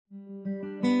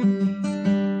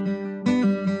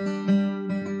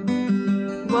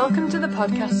the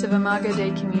podcast of Imago Dei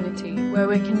Community, where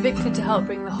we're convicted to help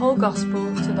bring the whole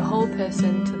gospel to the whole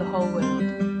person, to the whole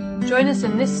world. Join us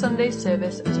in this Sunday's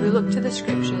service as we look to the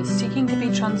scriptures, seeking to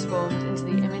be transformed into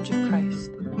the image of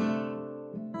Christ.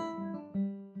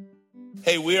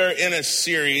 Hey, we are in a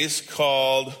series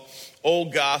called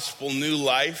Old Gospel, New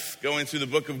Life, going through the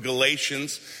book of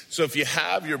Galatians. So if you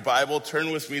have your Bible, turn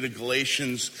with me to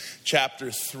Galatians chapter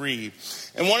 3.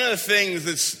 And one of the things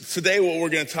that's today what we're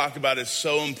going to talk about is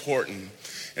so important.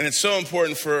 And it's so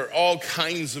important for all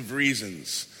kinds of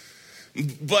reasons.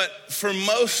 But for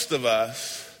most of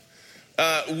us,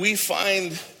 we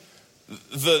find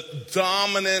the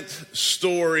dominant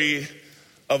story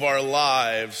of our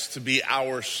lives to be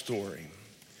our story.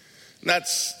 And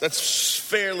that's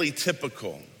fairly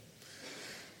typical.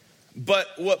 But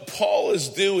what Paul is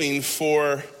doing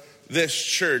for this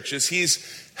church is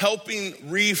he's helping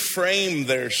reframe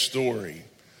their story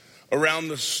around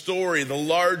the story, the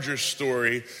larger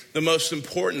story, the most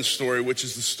important story, which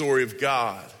is the story of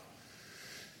God.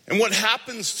 And what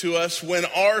happens to us when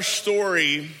our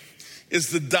story is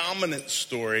the dominant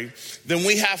story, then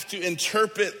we have to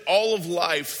interpret all of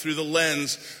life through the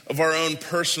lens of our own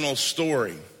personal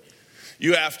story.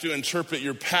 You have to interpret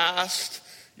your past,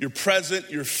 your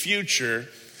present, your future,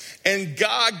 and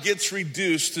God gets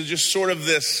reduced to just sort of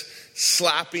this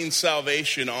slapping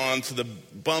salvation onto the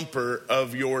bumper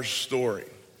of your story.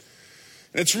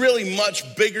 And it's really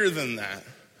much bigger than that.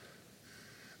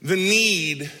 The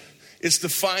need is to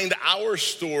find our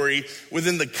story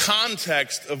within the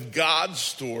context of God's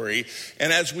story.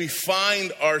 And as we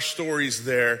find our stories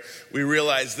there, we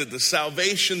realize that the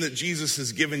salvation that Jesus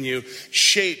has given you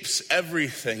shapes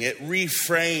everything. It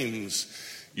reframes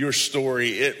your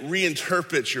story. It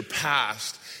reinterprets your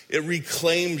past. It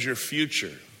reclaims your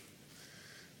future.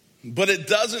 But it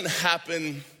doesn't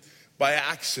happen by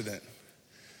accident.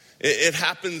 It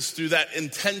happens through that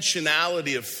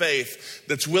intentionality of faith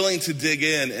that's willing to dig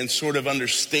in and sort of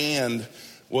understand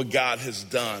what God has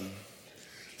done.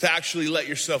 To actually let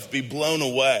yourself be blown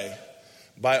away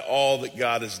by all that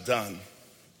God has done.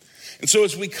 And so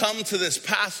as we come to this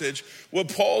passage,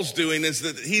 what Paul's doing is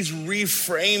that he's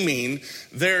reframing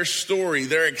their story,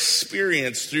 their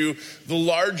experience through the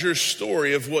larger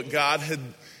story of what God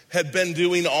had been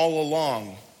doing all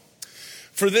along.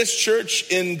 For this church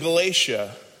in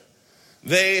Galatia,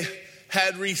 they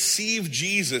had received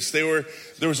Jesus. There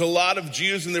was a lot of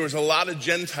Jews and there was a lot of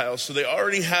Gentiles. So they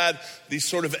already had these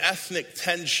sort of ethnic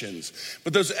tensions.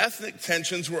 But those ethnic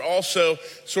tensions were also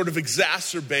sort of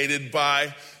exacerbated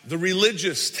by the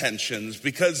religious tensions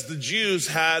because the Jews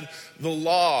had the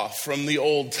law from the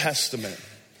Old Testament.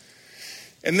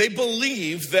 And they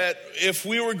believed that if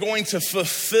we were going to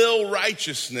fulfill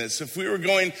righteousness, if we were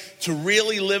going to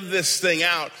really live this thing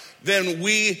out, then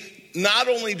not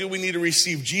only do we need to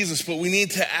receive Jesus, but we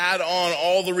need to add on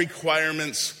all the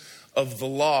requirements of the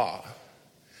law.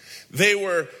 They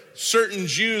were certain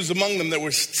Jews among them that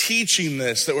were teaching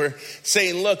this, that were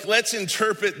saying, look, let's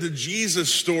interpret the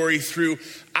Jesus story through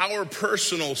our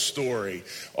personal story,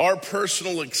 our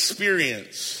personal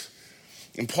experience.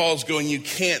 And Paul's going, you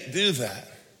can't do that.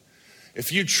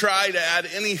 If you try to add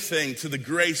anything to the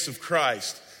grace of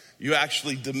Christ, you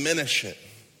actually diminish it.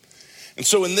 And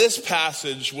so in this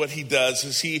passage, what he does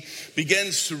is he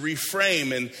begins to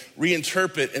reframe and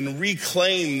reinterpret and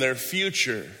reclaim their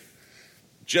future,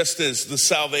 just as the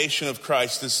salvation of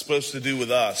Christ is supposed to do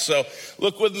with us. So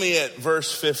look with me at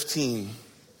verse 15.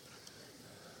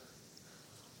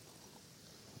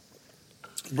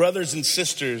 Brothers and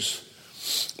sisters,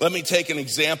 let me take an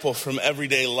example from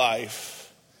everyday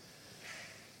life.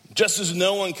 Just as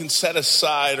no one can set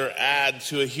aside or add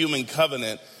to a human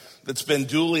covenant that's been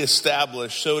duly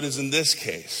established, so it is in this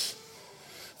case.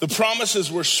 The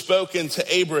promises were spoken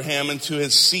to Abraham and to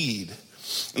his seed.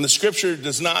 And the scripture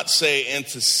does not say and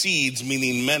to seeds,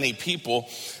 meaning many people,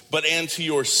 but and to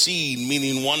your seed,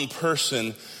 meaning one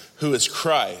person who is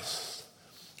Christ.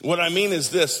 What I mean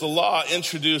is this: the law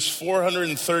introduced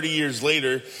 430 years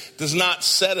later does not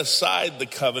set aside the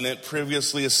covenant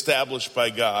previously established by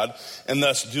God and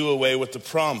thus do away with the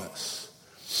promise.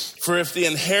 For if the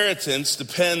inheritance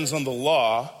depends on the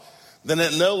law, then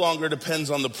it no longer depends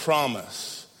on the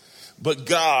promise. But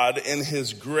God, in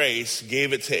his grace,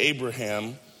 gave it to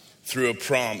Abraham through a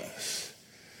promise.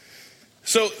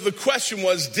 So the question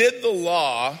was, did the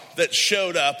law that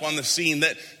showed up on the scene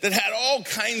that had all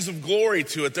kinds of glory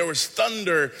to it? There was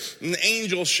thunder and the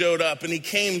angel showed up and he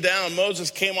came down.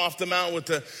 Moses came off the mountain with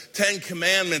the 10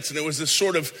 Commandments and it was this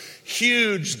sort of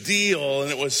huge deal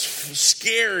and it was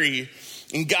scary.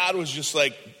 And God was just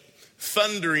like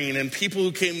thundering and people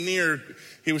who came near,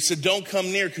 he said, don't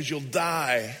come near because you'll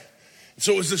die.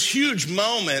 So it was this huge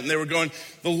moment, and they were going,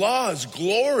 the law is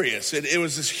glorious. It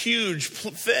was this huge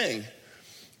thing.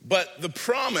 But the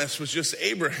promise was just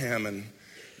Abraham and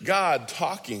God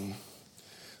talking.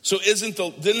 So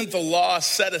didn't the law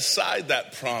set aside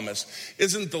that promise?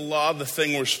 Isn't the law the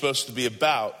thing we're supposed to be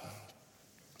about?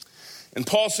 And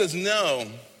Paul says no.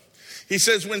 He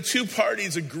says when two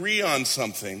parties agree on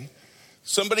something,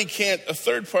 a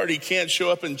third party can't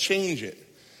show up and change it.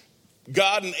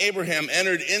 God and Abraham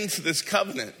entered into this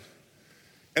covenant,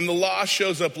 and the law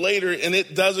shows up later and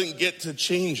it doesn't get to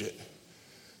change it.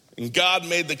 And God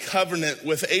made the covenant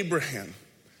with Abraham.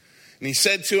 And he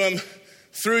said to him,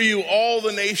 through you all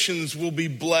the nations will be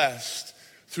blessed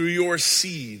through your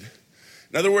seed.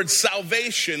 In other words,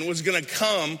 salvation was going to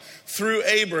come through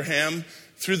Abraham,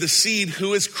 through the seed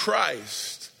who is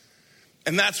Christ.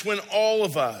 And that's when all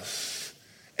of us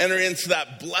enter into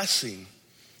that blessing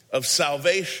of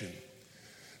salvation.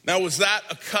 Now, was that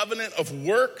a covenant of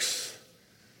works,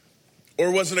 or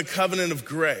was it a covenant of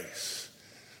grace?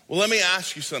 Well, let me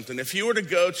ask you something. If you were to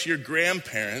go to your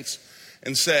grandparents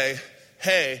and say,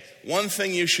 hey, one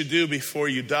thing you should do before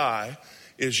you die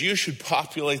is you should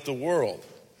populate the world,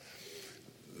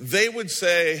 they would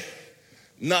say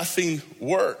nothing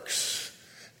works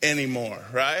anymore,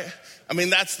 right? I mean,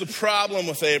 that's the problem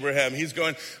with Abraham. He's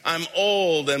going, I'm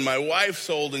old and my wife's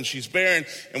old and she's barren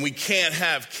and we can't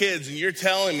have kids. And you're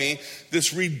telling me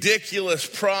this ridiculous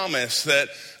promise that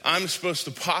I'm supposed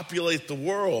to populate the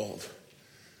world,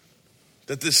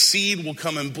 that this seed will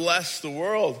come and bless the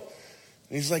world.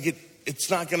 And he's like, it's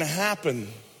not going to happen.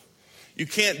 You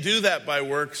can't do that by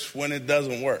works when it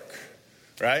doesn't work,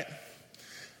 right?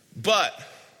 But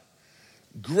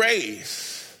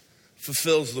grace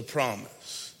fulfills the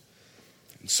promise.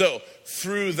 And so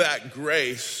through that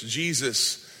grace,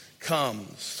 Jesus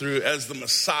comes through as the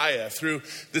Messiah, through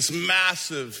this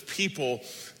massive people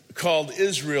called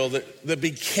Israel that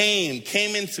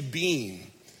came into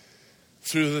being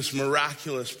through this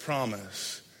miraculous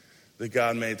promise that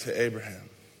God made to Abraham.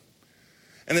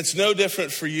 And it's no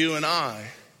different for you and I.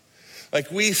 Like,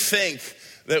 we think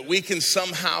that we can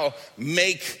somehow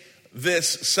make this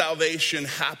salvation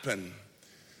happen.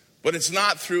 But it's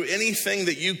not through anything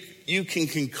that you can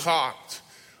concoct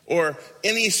or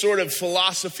any sort of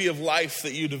philosophy of life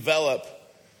that you develop.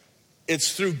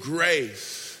 It's through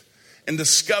grace and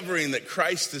discovering that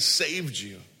Christ has saved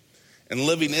you and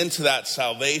living into that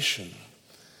salvation.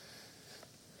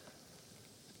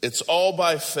 It's all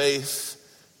by faith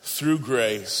through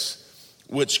grace,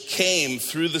 which came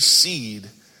through the seed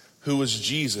who was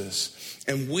Jesus.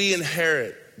 And we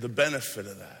inherit the benefit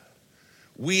of that.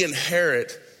 We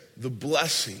inherit the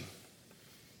blessing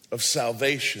of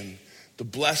salvation, the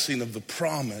blessing of the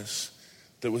promise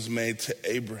that was made to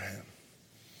Abraham.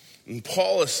 And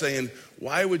Paul is saying,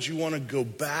 why would you want to go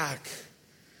back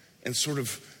and sort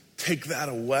of take that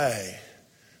away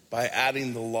by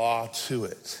adding the law to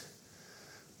it?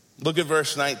 Look at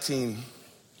verse 19.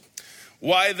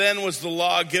 Why then was the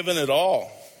law given at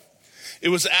all? It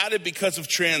was added because of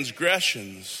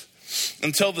transgressions.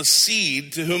 Until the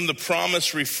seed to whom the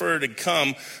promise referred had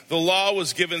come, the law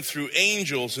was given through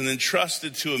angels and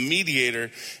entrusted to a mediator.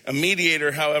 A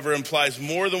mediator, however, implies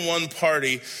more than one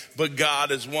party, but God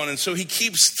is one. And so he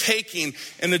keeps taking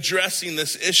and addressing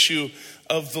this issue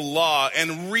of the law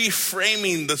and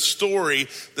reframing the story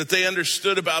that they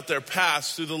understood about their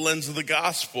past through the lens of the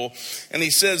gospel. And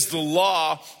he says the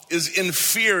law is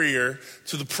inferior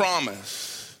to the promise.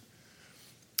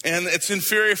 And it's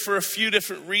inferior for a few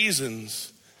different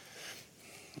reasons.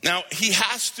 Now, he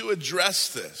has to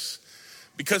address this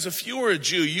because if you were a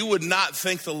Jew, you would not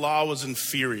think the law was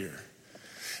inferior.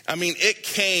 I mean, it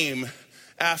came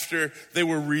after they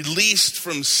were released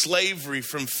from slavery,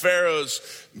 from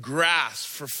Pharaoh's grasp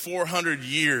for 400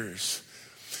 years.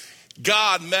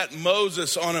 God met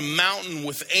Moses on a mountain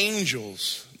with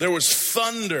angels. There was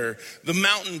thunder. The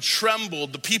mountain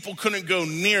trembled. The people couldn't go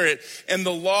near it. And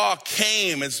the law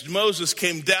came as Moses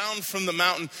came down from the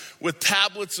mountain with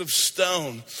tablets of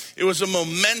stone. It was a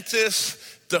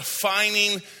momentous,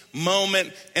 defining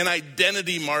moment and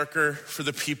identity marker for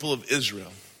the people of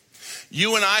Israel.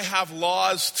 You and I have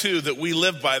laws too that we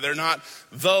live by. They're not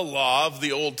the law of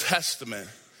the Old Testament.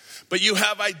 But you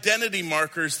have identity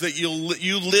markers that you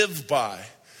live by,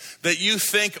 that you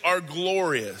think are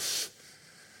glorious.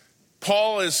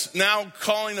 Paul is now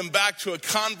calling them back to a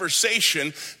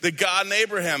conversation that God and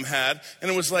Abraham had.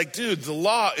 And it was like, dude, the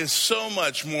law is so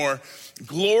much more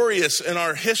glorious in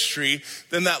our history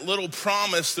than that little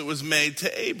promise that was made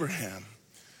to Abraham.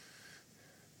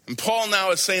 And Paul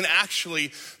now is saying,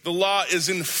 actually, the law is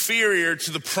inferior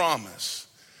to the promise.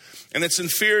 And it's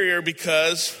inferior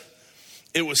because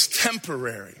it was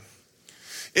temporary.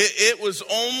 It was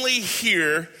only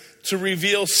here to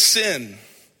reveal sin.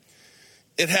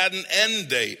 It had an end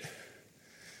date.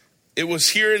 It was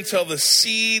here until the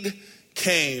seed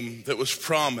came that was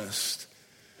promised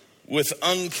with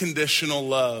unconditional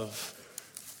love,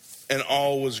 and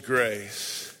all was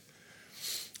grace.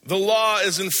 The law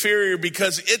is inferior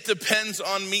because it depends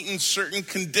on meeting certain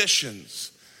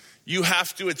conditions. You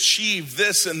have to achieve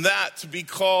this and that to be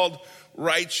called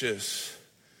righteous.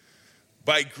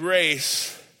 By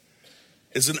grace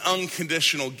is an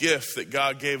unconditional gift that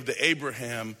God gave to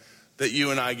Abraham that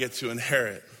you and I get to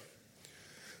inherit.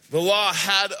 The law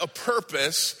had a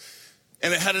purpose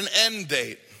and it had an end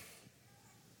date.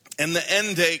 And the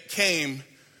end date came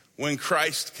when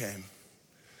Christ came.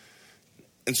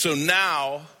 And so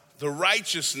now the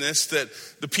righteousness that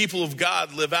the people of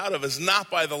God live out of is not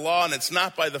by the law and it's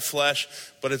not by the flesh,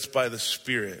 but it's by the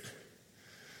Spirit.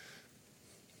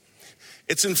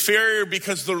 It's inferior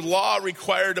because the law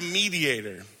required a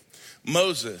mediator,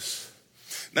 Moses.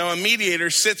 Now, a mediator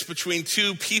sits between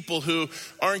two people who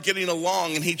aren't getting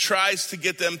along, and he tries to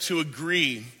get them to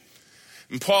agree.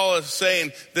 And Paul is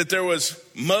saying that there was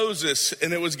Moses,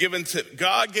 and it was given to,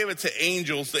 God gave it to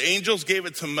angels. The angels gave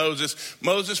it to Moses.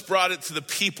 Moses brought it to the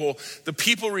people. The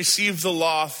people received the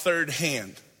law third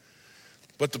hand.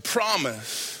 But the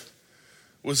promise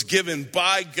was given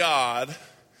by God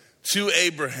to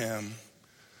Abraham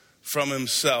from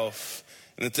himself.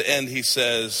 And at the end he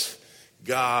says,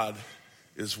 God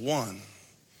is one.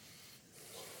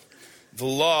 The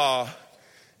law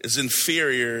is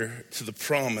inferior to the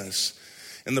promise.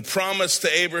 And the promise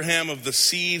to Abraham of the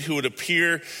seed who would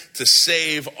appear to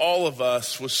save all of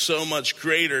us was so much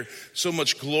greater, so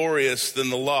much glorious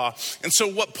than the law. And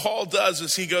so what Paul does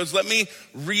is he goes, let me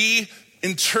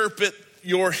reinterpret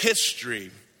your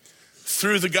history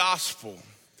through the gospel.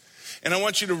 And I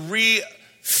want you to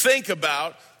think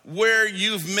about where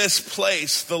you've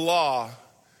misplaced the law,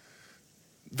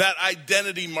 that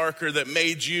identity marker that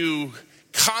made you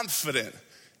confident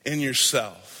in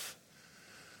yourself.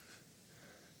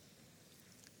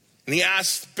 And he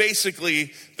asked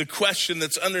basically the question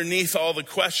that's underneath all the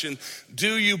question: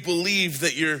 do you believe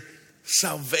that your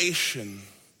salvation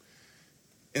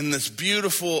in this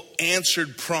beautiful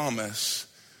answered promise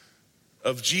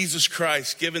of Jesus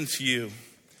Christ given to you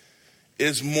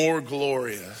is more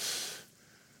glorious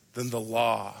than the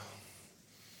law?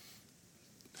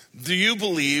 Do you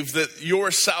believe that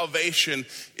your salvation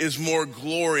is more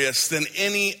glorious than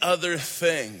any other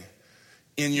thing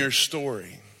in your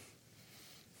story?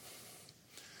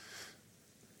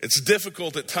 It's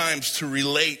difficult at times to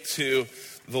relate to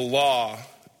the law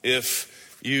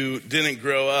if you didn't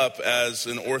grow up as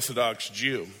an Orthodox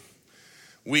Jew.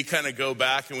 We kind of go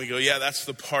back and we go, yeah, that's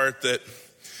the part that,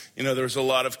 there's a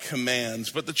lot of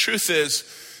commands. But the truth is,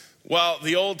 while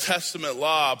the Old Testament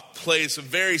law plays a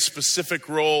very specific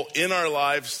role in our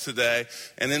lives today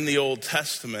and in the Old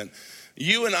Testament,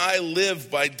 you and I live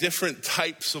by different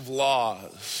types of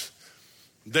laws.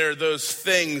 There are those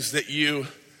things that you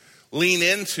lean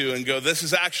into and go, this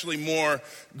is actually more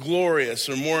glorious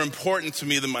or more important to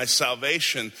me than my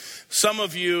salvation. Some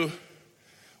of you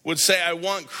would say, I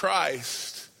want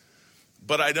Christ,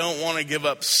 but I don't want to give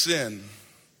up sin.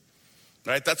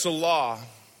 Right? That's a law.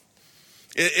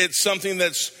 It's something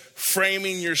that's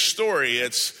framing your story.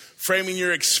 It's framing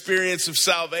your experience of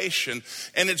salvation.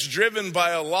 And it's driven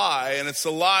by a lie. And it's a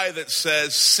lie that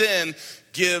says sin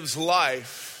gives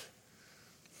life,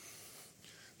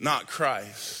 not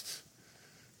Christ.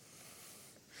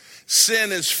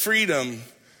 Sin is freedom,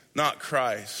 not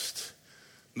Christ.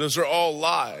 Those are all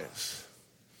lies.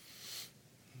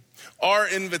 Our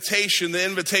invitation, the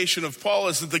invitation of Paul,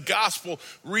 is that the gospel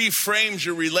reframes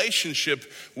your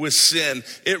relationship with sin.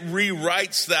 It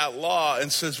rewrites that law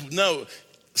and says, no,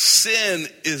 sin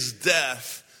is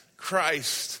death.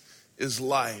 Christ is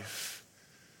life.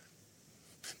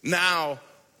 Now,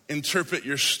 interpret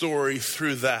your story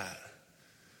through that.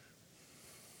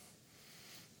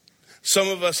 Some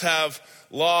of us have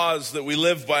laws that we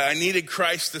live by. I needed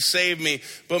Christ to save me,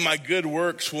 but my good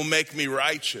works will make me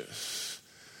righteous.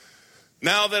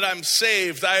 Now that I'm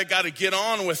saved, I got to get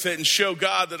on with it and show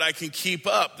God that I can keep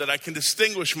up, that I can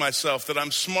distinguish myself, that I'm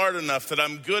smart enough, that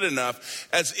I'm good enough,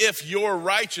 as if your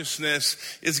righteousness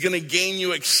is going to gain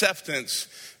you acceptance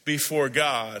before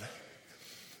God.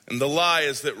 And the lie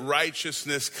is that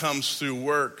righteousness comes through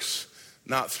works,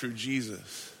 not through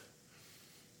Jesus.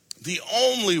 The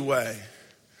only way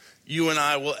you and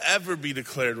I will ever be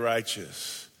declared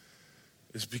righteous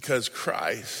is because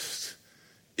Christ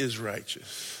is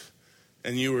righteous.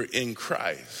 And you are in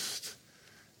Christ.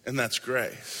 And that's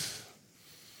grace.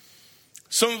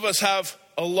 Some of us have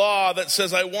a law that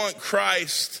says I want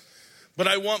Christ, but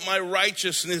I want my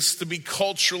righteousness to be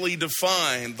culturally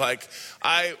defined. Like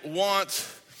I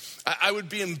would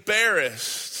be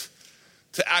embarrassed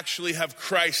to actually have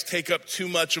Christ take up too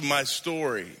much of my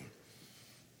story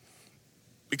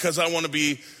because I want to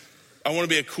be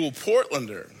a cool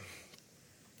Portlander.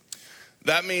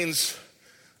 That means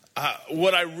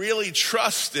what I really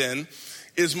trust in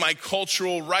is my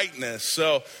cultural rightness.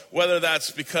 So whether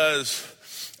that's because,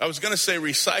 I was going to say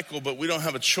recycle, but we don't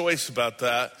have a choice about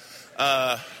that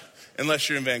unless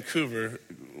you're in Vancouver.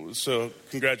 So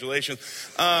congratulations.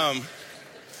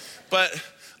 But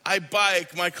I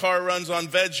bike, my car runs on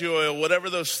veg oil, whatever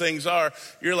those things are.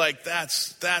 You're like,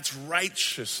 that's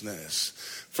righteousness.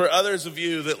 For others of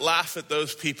you that laugh at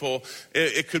those people,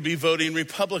 it could be voting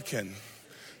Republican.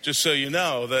 Just so you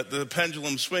know that the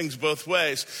pendulum swings both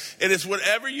ways. It is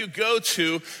whatever you go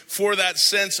to for that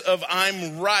sense of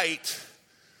I'm right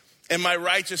and my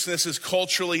righteousness is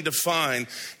culturally defined.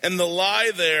 And the lie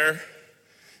there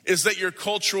is that your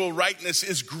cultural rightness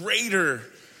is greater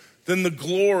than the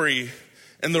glory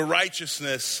and the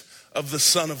righteousness of the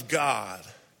Son of God.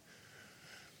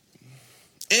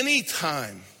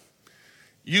 Anytime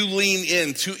you lean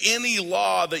into any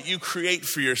law that you create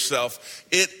for yourself,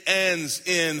 it ends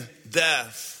in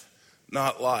death,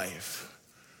 not life.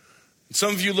 And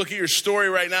some of you look at your story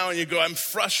right now and you go, I'm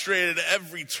frustrated at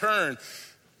every turn.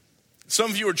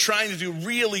 Some of you are trying to do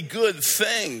really good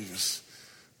things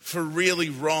for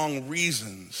really wrong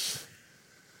reasons.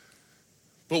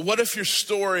 But what if your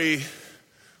story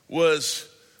was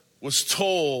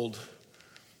told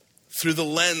through the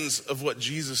lens of what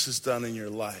Jesus has done in your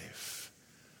life?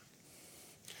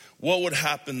 What would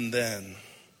happen then?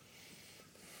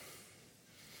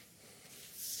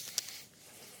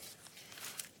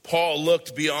 Paul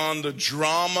looked beyond the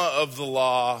drama of the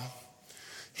law,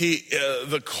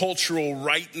 the cultural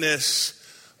rightness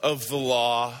of the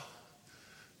law,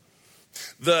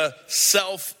 the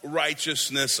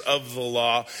self-righteousness of the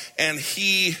law, and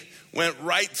he went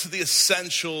right to the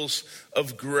essentials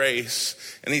of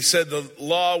grace. And he said the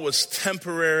law was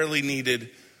temporarily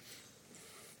needed.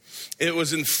 It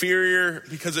was inferior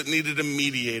because it needed a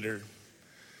mediator.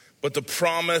 But the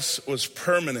promise was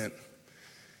permanent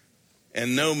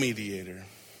and no mediator.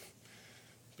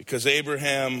 Because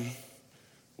Abraham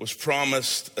was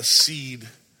promised a seed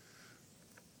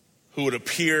who would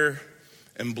appear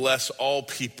and bless all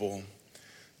people.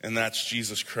 And that's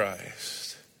Jesus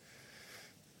Christ.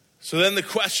 So then the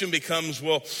question becomes,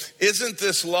 well, isn't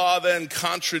this law then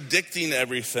contradicting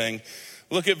everything?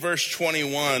 Look at verse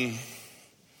 21.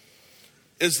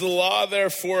 Is the law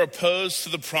therefore opposed to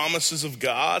the promises of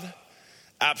God?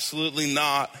 Absolutely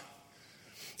not.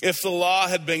 If the law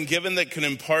had been given that could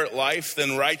impart life,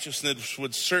 then righteousness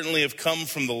would certainly have come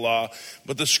from the law.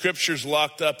 But the scriptures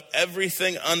locked up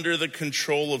everything under the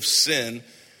control of sin,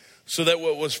 so that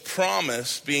what was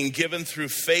promised, being given through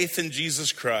faith in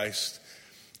Jesus Christ,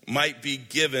 might be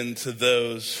given to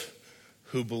those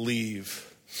who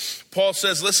believe. Paul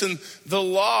says, listen, the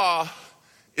law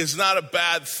is not a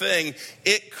bad thing.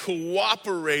 It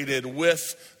cooperated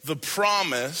with the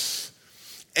promise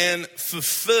and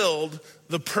fulfilled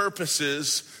the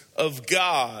purposes of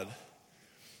God.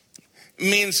 It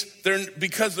means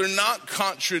because they're not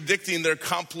contradicting, they're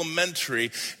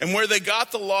complementary. And where they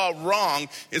got the law wrong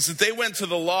is that they went to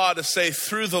the law to say,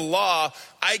 through the law,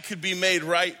 I could be made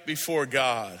right before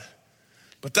God.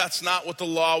 But that's not what the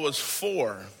law was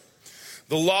for.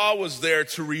 The law was there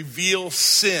to reveal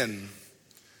sin,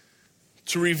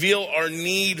 to reveal our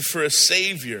need for a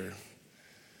Savior,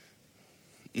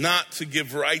 not to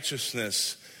give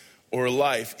righteousness or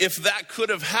life. If that could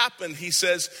have happened, he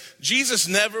says, Jesus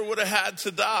never would have had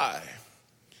to die.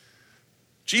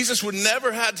 Jesus would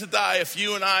never had to die if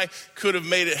you and I could have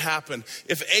made it happen.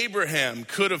 If Abraham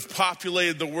could have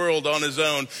populated the world on his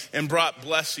own and brought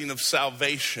blessing of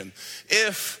salvation.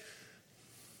 If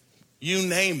you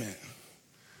name it.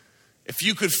 If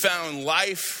you could found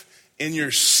life in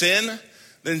your sin,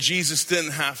 then Jesus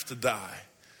didn't have to die.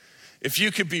 If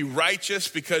you could be righteous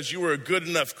because you were a good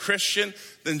enough Christian,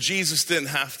 then Jesus didn't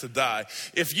have to die.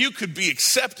 If you could be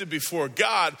accepted before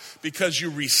God because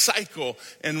you recycle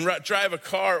and drive a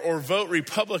car or vote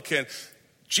Republican,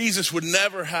 Jesus would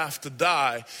never have to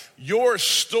die. Your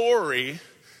story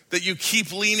that you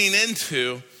keep leaning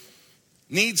into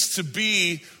needs to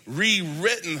be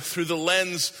rewritten through the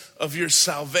lens of your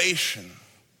salvation.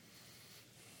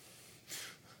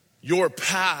 Your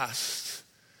past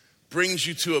brings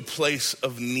you to a place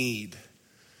of need.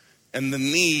 And the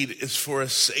need is for a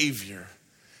Savior.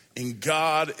 And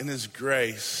God in His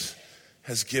grace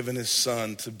has given His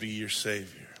Son to be your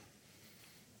Savior.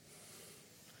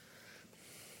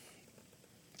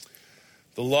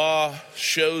 The law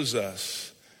shows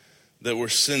us that we're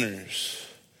sinners,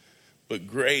 but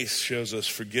grace shows us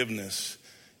forgiveness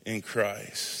in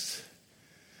Christ.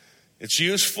 It's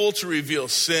useful to reveal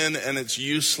sin, and it's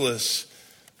useless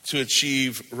to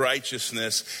achieve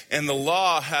righteousness. And the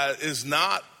law there's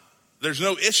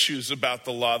no issues about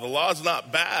the law. The law is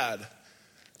not bad.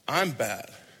 I'm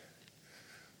bad.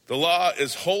 The law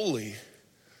is holy,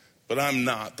 but I'm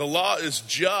not. The law is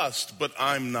just, but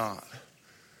I'm not.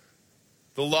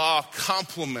 The law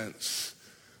complements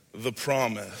the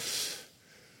promise.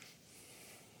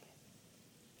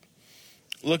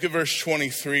 Look at verse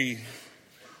 23.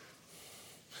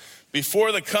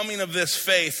 Before the coming of this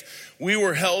faith, we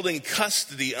were held in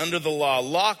custody under the law,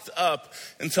 locked up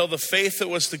until the faith that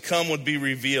was to come would be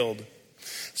revealed.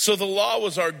 So the law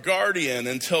was our guardian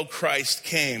until Christ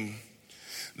came,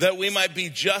 that we might be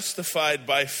justified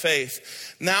by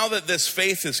faith. Now that this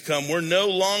faith has come, we're no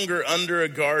longer under a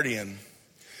guardian.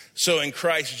 So in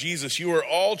Christ Jesus, you are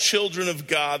all children of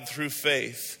God through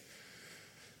faith.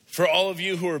 For all of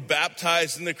you who are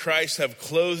baptized into Christ have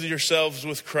clothed yourselves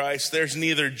with Christ. There's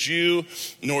neither Jew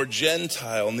nor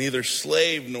Gentile, neither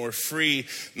slave nor free,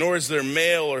 nor is there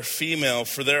male or female,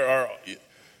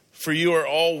 for you are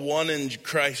all one in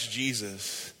Christ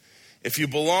Jesus. If you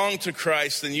belong to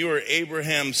Christ, then you are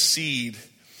Abraham's seed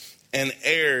and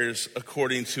heirs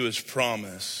according to his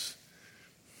promise.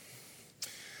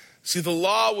 See, the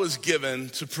law was given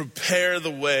to prepare the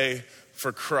way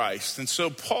for Christ. And so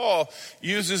Paul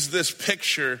uses this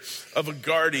picture of a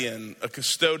guardian, a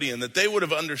custodian, that they would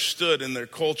have understood in their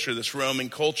culture, this Roman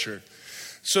culture.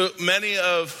 So many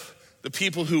of the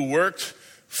people who worked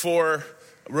for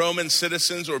Roman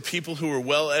citizens or people who were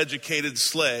well-educated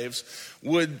slaves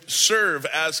would serve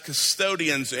as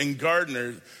custodians and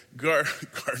guardians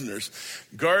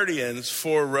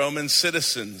for Roman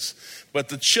citizens, but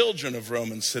the children of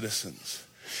Roman citizens.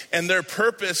 And their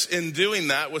purpose in doing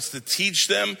that was to teach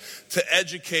them, to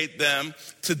educate them,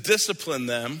 to discipline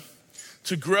them,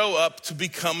 to grow up to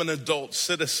become an adult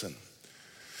citizen.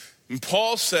 And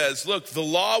Paul says, look, the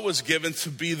law was given to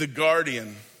be the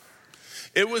guardian.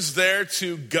 It was there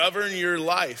to govern your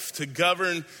life, to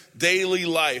govern daily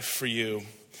life for you,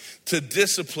 to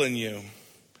discipline you.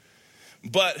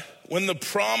 But when the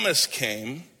promise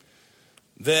came,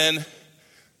 then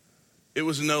it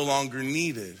was no longer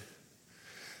needed.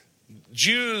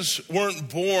 Jews weren't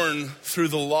born through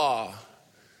the law.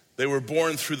 They were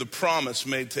born through the promise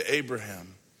made to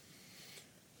Abraham.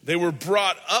 They were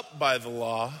brought up by the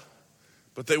law,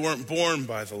 but they weren't born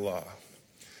by the law.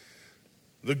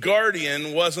 The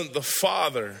guardian wasn't the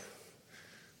father.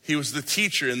 He was the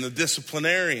teacher and the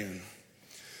disciplinarian.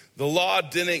 The law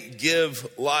didn't give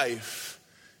life.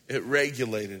 It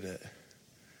regulated it.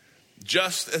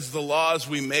 Just as the laws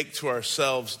we make to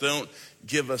ourselves don't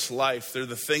give us life, they're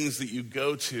the things that you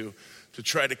go to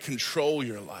try to control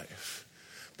your life.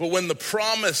 But when the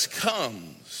promise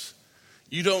comes,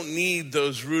 you don't need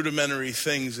those rudimentary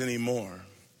things anymore.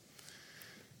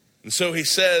 And so he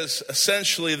says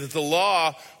essentially that the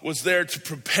law was there to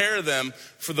prepare them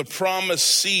for the promised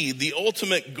seed. The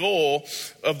ultimate goal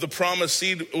of the promised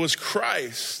seed was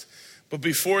Christ. But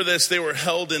before this, they were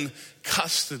held in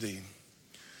custody.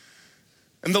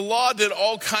 And the law did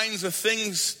all kinds of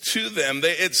things to them.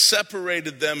 It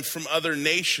separated them from other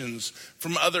nations,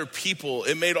 from other people.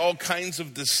 It made all kinds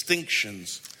of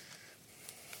distinctions.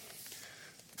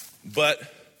 But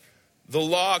the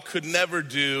law could never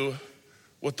do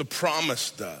what the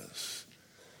promise does.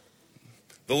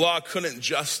 The law couldn't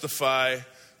justify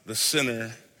the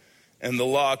sinner, and the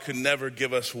law could never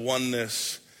give us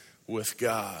oneness with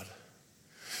God.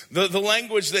 The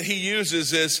language that he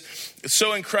uses is,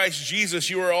 so in Christ Jesus,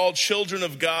 you are all children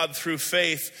of God through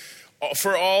faith.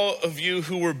 For all of you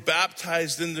who were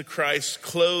baptized into Christ,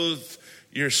 clothe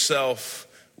yourself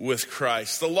with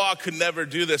Christ. The law could never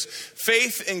do this.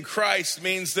 Faith in Christ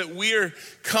means that we're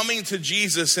coming to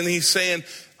Jesus and he's saying,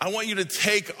 I want you to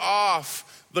take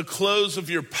off the clothes of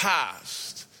your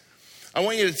past. I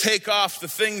want you to take off the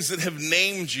things that have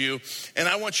named you, and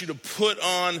I want you to put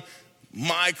on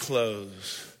my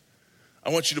clothes. I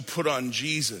want you to put on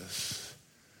Jesus.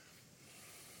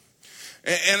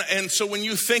 And so when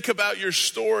you think about your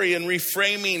story and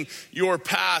reframing your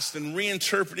past and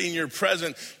reinterpreting your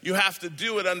present, you have to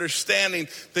do it understanding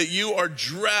that you are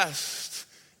dressed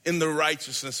in the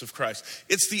righteousness of Christ.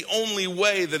 It's the only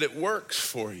way that it works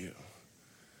for you,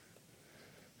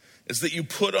 is that you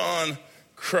put on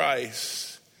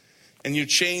Christ and you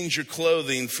change your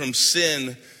clothing from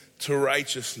sin to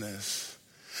righteousness.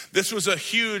 This was a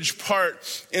huge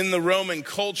part in the Roman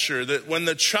culture, that when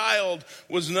the child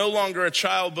was no longer a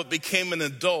child but became an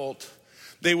adult,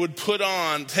 they would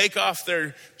take off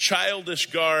their childish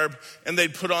garb, and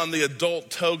they'd put on the adult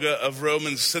toga of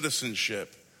Roman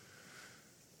citizenship.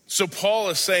 So Paul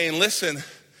is saying, listen,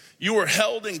 you were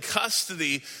held in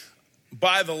custody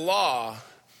by the law,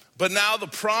 but now the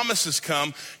promise has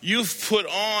come. You've put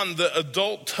on the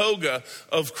adult toga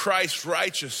of Christ's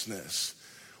righteousness.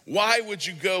 Why would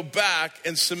you go back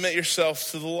and submit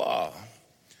yourself to the law?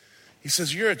 He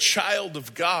says, you're a child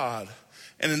of God.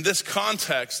 And in this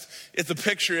context, the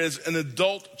picture is an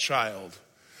adult child,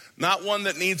 not one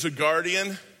that needs a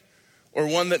guardian or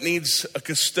one that needs a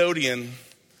custodian,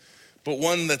 but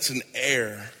one that's an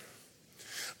heir,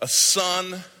 a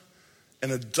son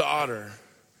and a daughter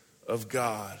of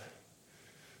God.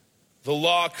 The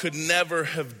law could never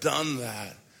have done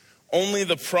that. Only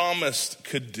the promised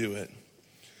could do it.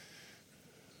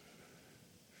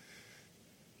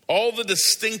 All the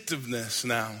distinctiveness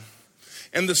now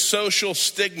and the social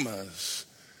stigmas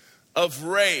of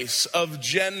race, of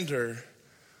gender,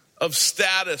 of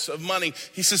status, of money.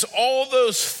 He says all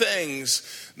those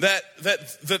things that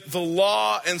the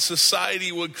law and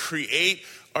society would create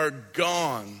are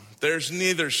gone. There's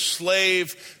neither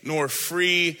slave, nor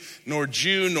free, nor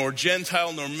Jew, nor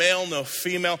Gentile, nor male, nor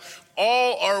female.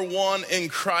 All are one in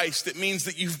Christ. It means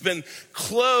that you've been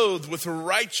clothed with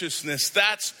righteousness.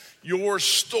 That's your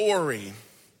story.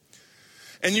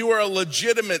 And you are a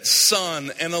legitimate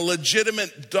son and a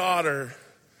legitimate daughter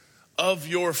of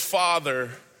your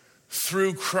Father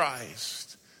through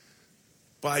Christ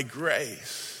by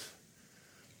grace.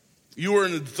 You are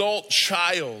an adult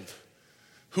child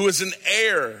who is an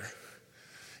heir,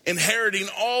 inheriting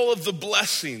all of the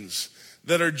blessings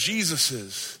that are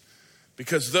Jesus's,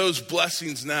 because those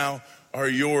blessings now are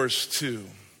yours too.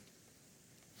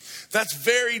 That's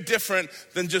very different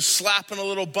than just slapping a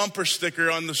little bumper sticker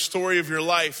on the story of your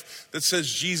life that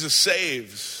says Jesus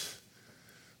saves.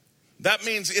 That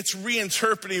means it's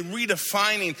reinterpreting,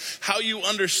 redefining how you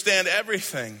understand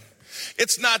everything.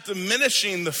 It's not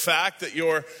diminishing the fact that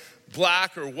you're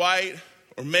black or white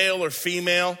or male or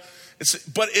female,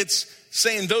 but it's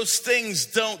saying those things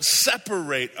don't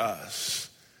separate us.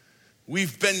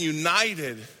 We've been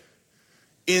united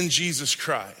in Jesus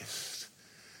Christ.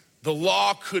 The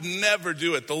law could never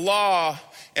do it. The law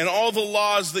and all the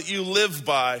laws that you live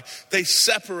by, they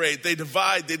separate, they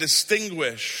divide, they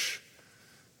distinguish.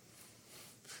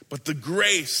 But the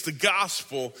grace, the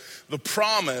gospel, the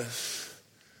promise,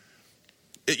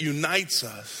 it unites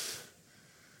us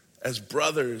as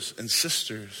brothers and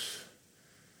sisters.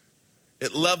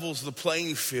 It levels the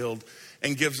playing field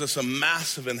and gives us a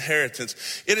massive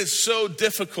inheritance. It is so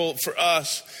difficult for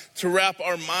us to wrap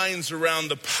our minds around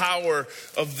the power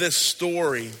of this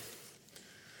story.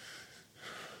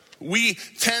 We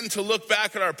tend to look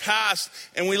back at our past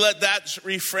and we let that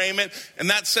reframe it, and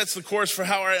that sets the course for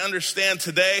how I understand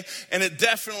today, and it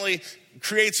definitely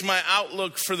creates my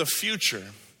outlook for the future.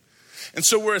 And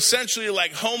so we're essentially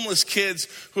like homeless kids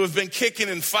who have been kicking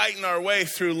and fighting our way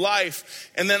through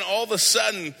life, and then all of a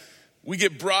sudden we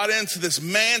get brought into this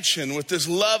mansion with this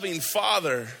loving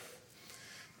Father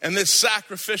and this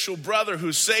sacrificial brother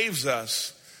who saves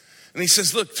us. And he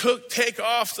says, look, take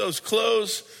off those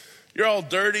clothes. You're all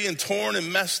dirty and torn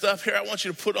and messed up here. I want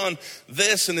you to put on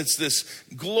this, and it's this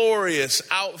glorious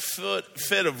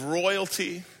outfit of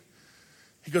royalty.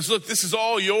 He goes, look, this is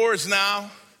all yours now.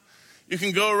 You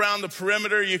can go around the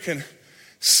perimeter. You can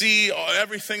see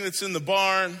everything that's in the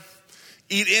barn,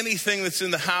 eat anything that's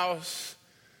in the house.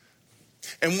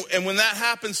 And when that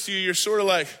happens to you, you're sort of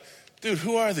like, dude,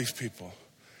 who are these people,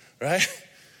 right?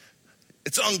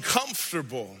 It's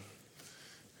uncomfortable.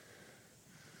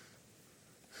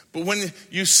 But when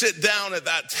you sit down at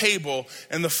that table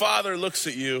and the Father looks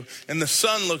at you and the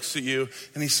Son looks at you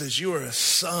and he says, you are a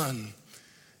son,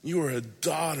 you are a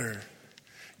daughter,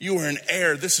 you are an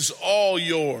heir, this is all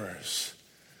yours.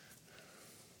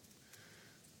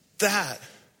 That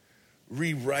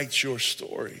rewrites your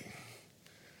story.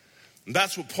 And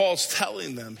that's what Paul's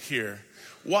telling them here.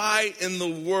 Why in the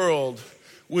world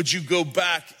would you go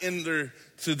back into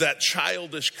that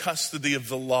childish custody of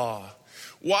the law?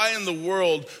 Why in the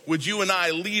world would you and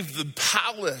I leave the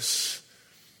palace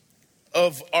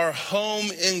of our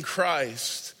home in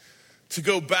Christ to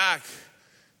go back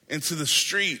into the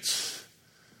streets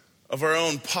of our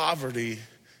own poverty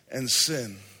and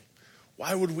sin?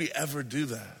 Why would we ever do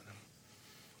that?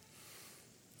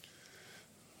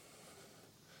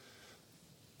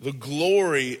 The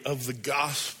glory of the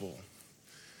gospel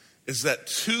is that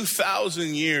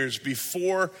 2,000 years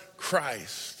before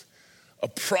Christ, a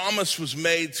promise was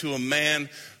made to a man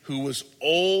who was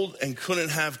old and couldn't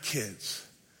have kids,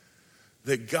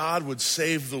 that God would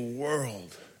save the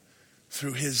world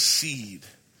through his seed.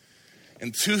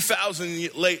 And 2,000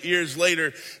 years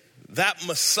later, that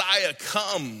Messiah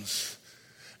comes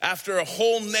after a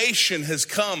whole nation has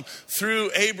come through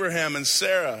Abraham and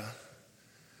Sarah.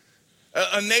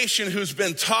 A nation who's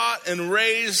been taught and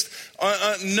raised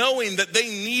knowing that they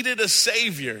needed a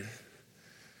Savior.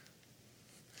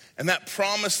 And that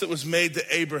promise that was made to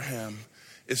Abraham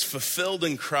is fulfilled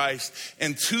in Christ.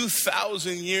 And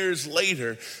 2,000 years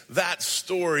later, that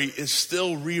story is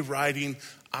still rewriting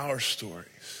our stories.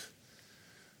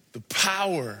 The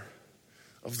power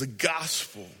of the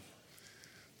gospel,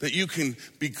 that you can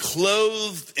be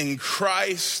clothed in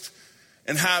Christ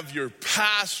and have your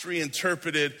past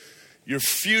reinterpreted, your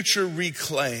future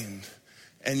reclaimed,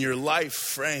 and your life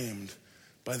framed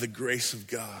by the grace of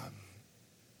God.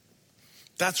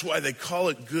 That's why they call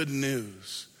it good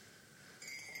news.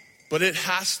 But it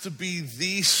has to be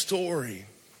the story,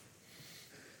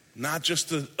 not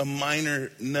just a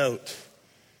minor note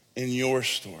in your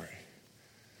story.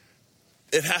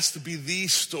 It has to be the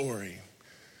story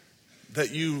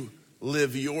that you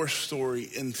live your story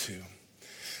into.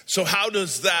 So how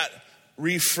does that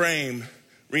reframe,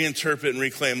 reinterpret, and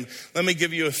reclaim? Let me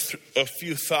give you a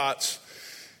few thoughts.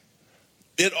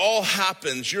 It all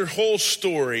happens, your whole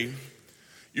story,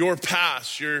 your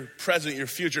past, your present, your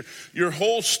future, your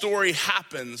whole story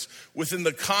happens within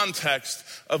the context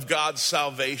of God's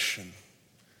salvation.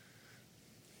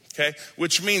 Okay?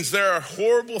 Which means there are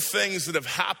horrible things that have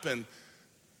happened,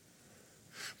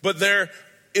 but there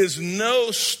is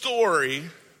no story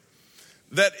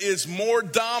that is more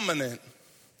dominant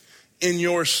in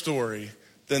your story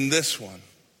than this one.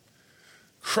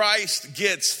 Christ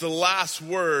gets the last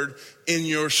word in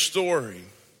your story.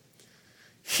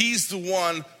 He's the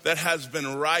one that has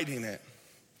been writing it.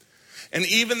 And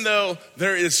even though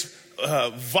there is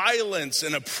violence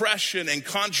and oppression and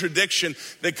contradiction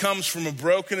that comes from a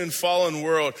broken and fallen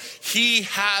world, he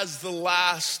has the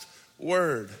last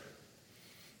word.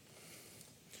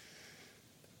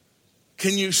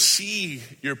 Can you see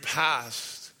your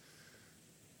past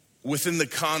within the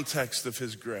context of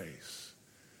his grace?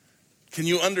 Can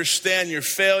you understand your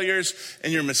failures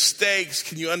and your mistakes?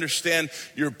 Can you understand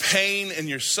your pain and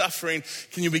your suffering?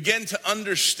 Can you begin to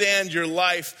understand your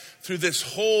life through this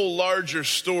whole larger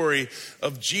story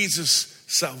of Jesus'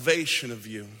 salvation of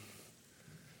you?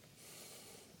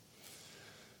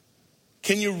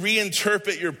 Can you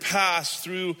reinterpret your past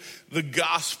through the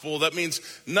gospel? That means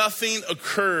nothing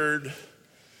occurred,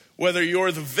 whether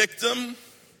you're the victim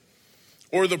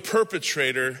or the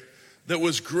perpetrator, that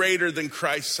was greater than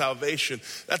Christ's salvation.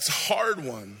 That's a hard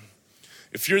one.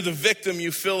 If you're the victim,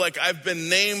 you feel like I've been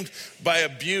named by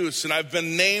abuse, and I've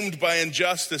been named by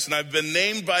injustice, and I've been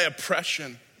named by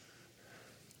oppression.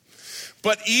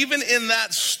 But even in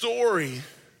that story,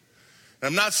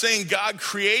 I'm not saying God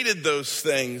created those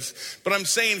things, but I'm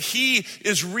saying he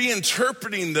is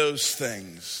reinterpreting those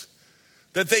things.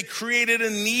 That they created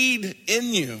a need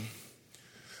in you,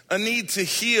 a need to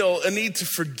heal, a need to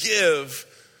forgive,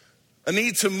 a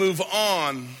need to move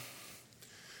on.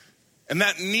 And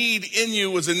that need in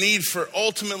you was a need for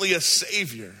ultimately a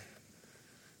Savior.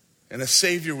 And a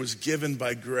Savior was given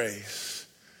by grace,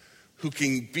 who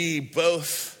can be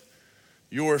both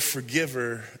your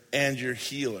forgiver and your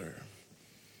healer.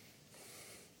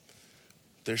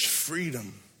 There's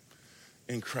freedom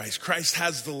in Christ. Christ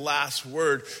has the last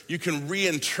word. You can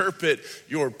reinterpret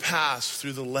your past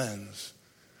through the lens.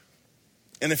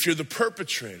 And if you're the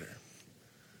perpetrator,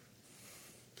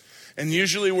 and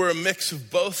usually we're a mix of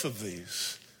both of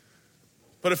these,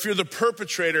 but if you're the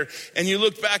perpetrator and you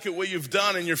look back at what you've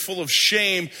done and you're full of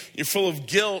shame, you're full of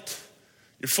guilt,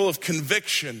 you're full of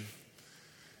conviction,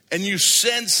 and you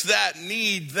sense that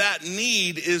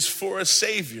need is for a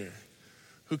Savior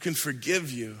who can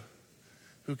forgive you,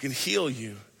 who can heal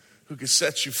you, who can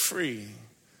set you free.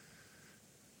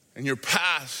 And your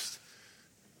past,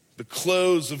 the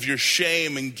clothes of your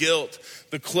shame and guilt,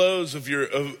 the clothes of your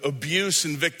abuse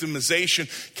and victimization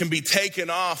can be taken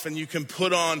off, and you can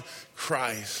put on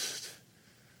Christ.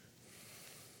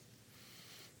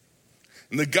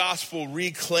 And the gospel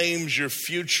reclaims your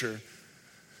future.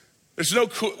 There's no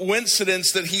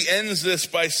coincidence that he ends this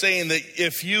by saying that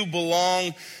if you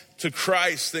belong to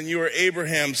Christ, then you are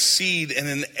Abraham's seed and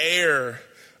an heir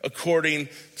according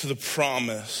to the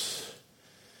promise.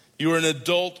 You are an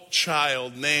adult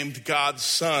child named God's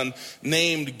son,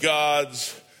 named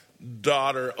God's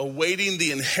daughter, awaiting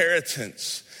the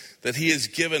inheritance that he has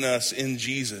given us in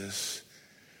Jesus,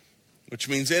 which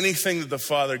means anything that the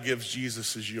Father gives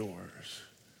Jesus is yours.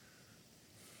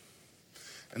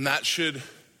 And that should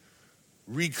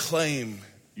reclaim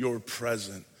your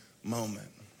present moment.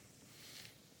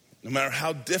 no matter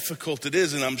how difficult it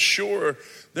is. And I'm sure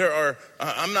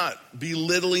I'm not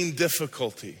belittling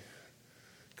difficulty,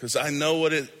 because I know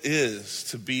what it is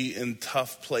to be in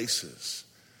tough places.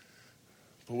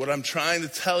 But what I'm trying to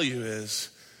tell you is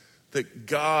that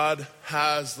God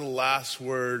has the last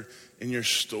word in your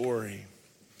story,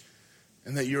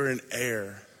 and that you're an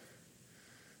heir,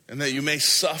 and that you may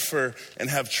suffer and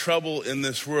have trouble in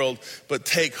this world, but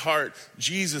take heart.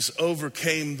 Jesus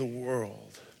overcame the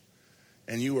world,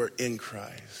 and you are in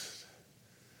Christ.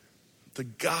 The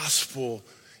gospel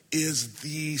is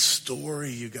the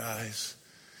story, you guys.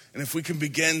 And if we can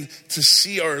begin to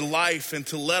see our life and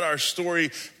to let our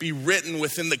story be written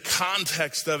within the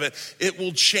context of it, it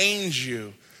will change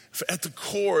you. At the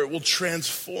core, it will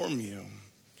transform you.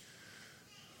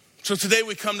 So today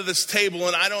we come to this table,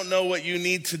 and I don't know what you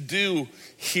need to do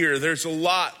here. There's a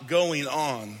lot going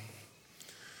on.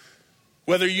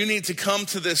 Whether you need to come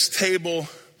to this table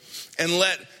and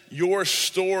let your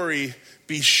story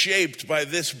be shaped by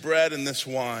this bread and this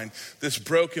wine, this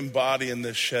broken body and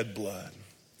this shed blood.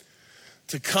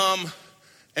 To come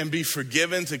and be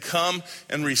forgiven, to come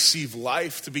and receive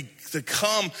life, to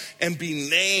come and be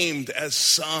named as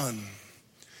son,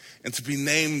 and to be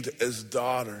named as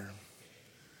daughter.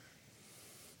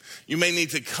 You may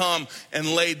need to come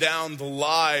and lay down the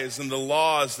lies and the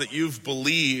laws that you've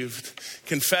believed,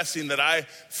 confessing that I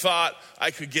thought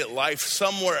I could get life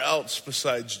somewhere else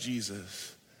besides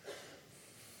Jesus.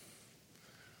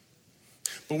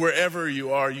 But wherever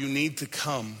you are, you need to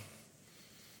come.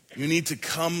 You need to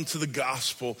come to the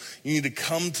gospel. You need to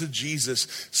come to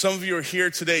Jesus. Some of you are here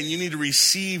today and you need to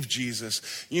receive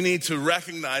Jesus. You need to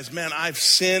recognize, man, I've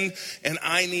sinned and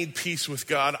I need peace with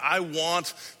God. I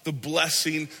want the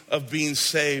blessing of being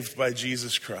saved by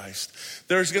Jesus Christ.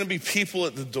 There's going to be people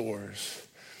at the doors.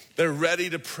 They're ready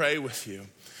to pray with you,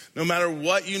 no matter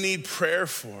what you need prayer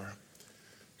for.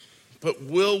 But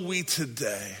will we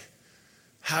today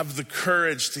have the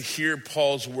courage to hear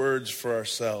Paul's words for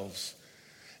ourselves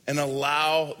and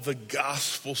allow the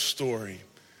gospel story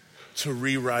to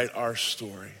rewrite our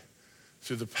story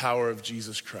through the power of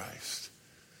Jesus Christ?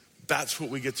 That's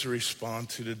what we get to respond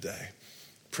to today.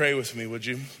 Pray with me, would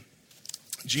you?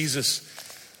 Jesus,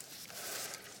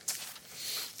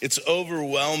 it's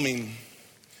overwhelming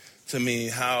to me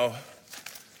how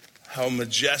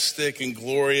majestic and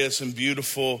glorious and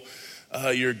beautiful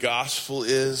your gospel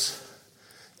is.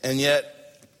 And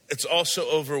yet it's also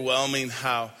overwhelming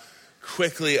how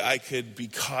quickly I could be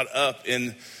caught up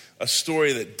in a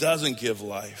story that doesn't give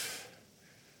life.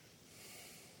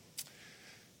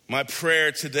 My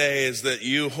prayer today is that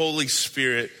you, Holy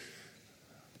Spirit,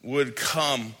 would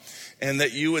come and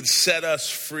that you would set us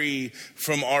free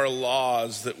from our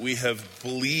laws that we have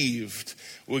believed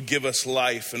would give us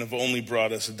life and have only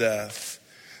brought us death.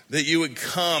 That you would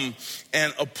come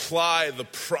and apply the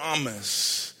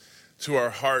promise to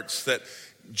our hearts that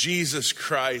Jesus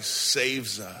Christ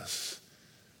saves us.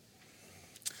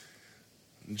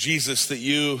 Jesus, that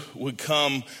you would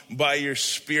come by your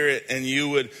Spirit and you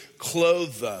would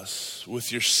clothe us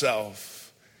with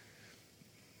yourself.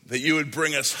 That you would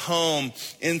bring us home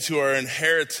into our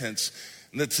inheritance.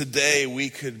 And that today we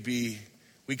could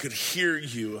hear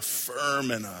you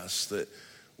affirm in us that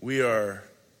we are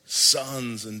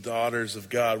sons and daughters of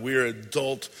God. We are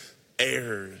adult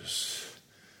heirs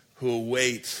who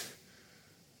await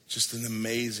just an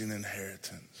amazing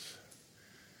inheritance.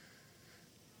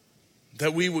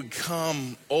 That we would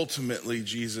come ultimately,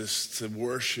 Jesus, to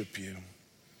worship you,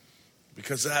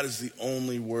 because that is the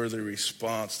only worthy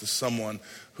response to someone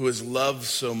who has loved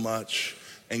so much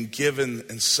and given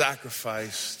and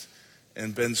sacrificed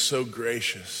and been so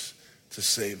gracious to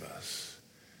save us.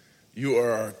 You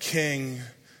are our King.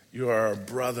 You are our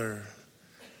brother.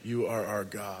 You are our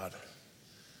God.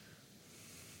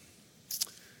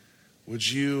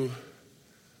 Would you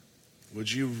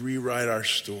rewrite our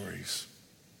stories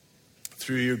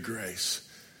through your grace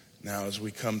now as we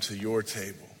come to your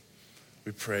table?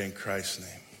 We pray in Christ's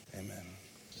name. Amen.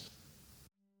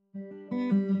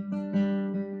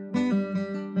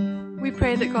 We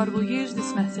pray that God will use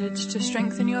this message to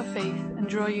strengthen your faith and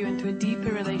draw you into a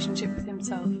deeper relationship with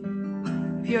himself.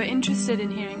 If you are interested in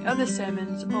hearing other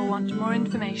sermons or want more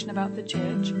information about the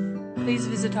church, please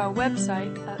visit our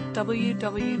website at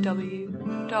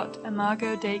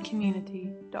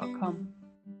www.imagodaycommunity.com.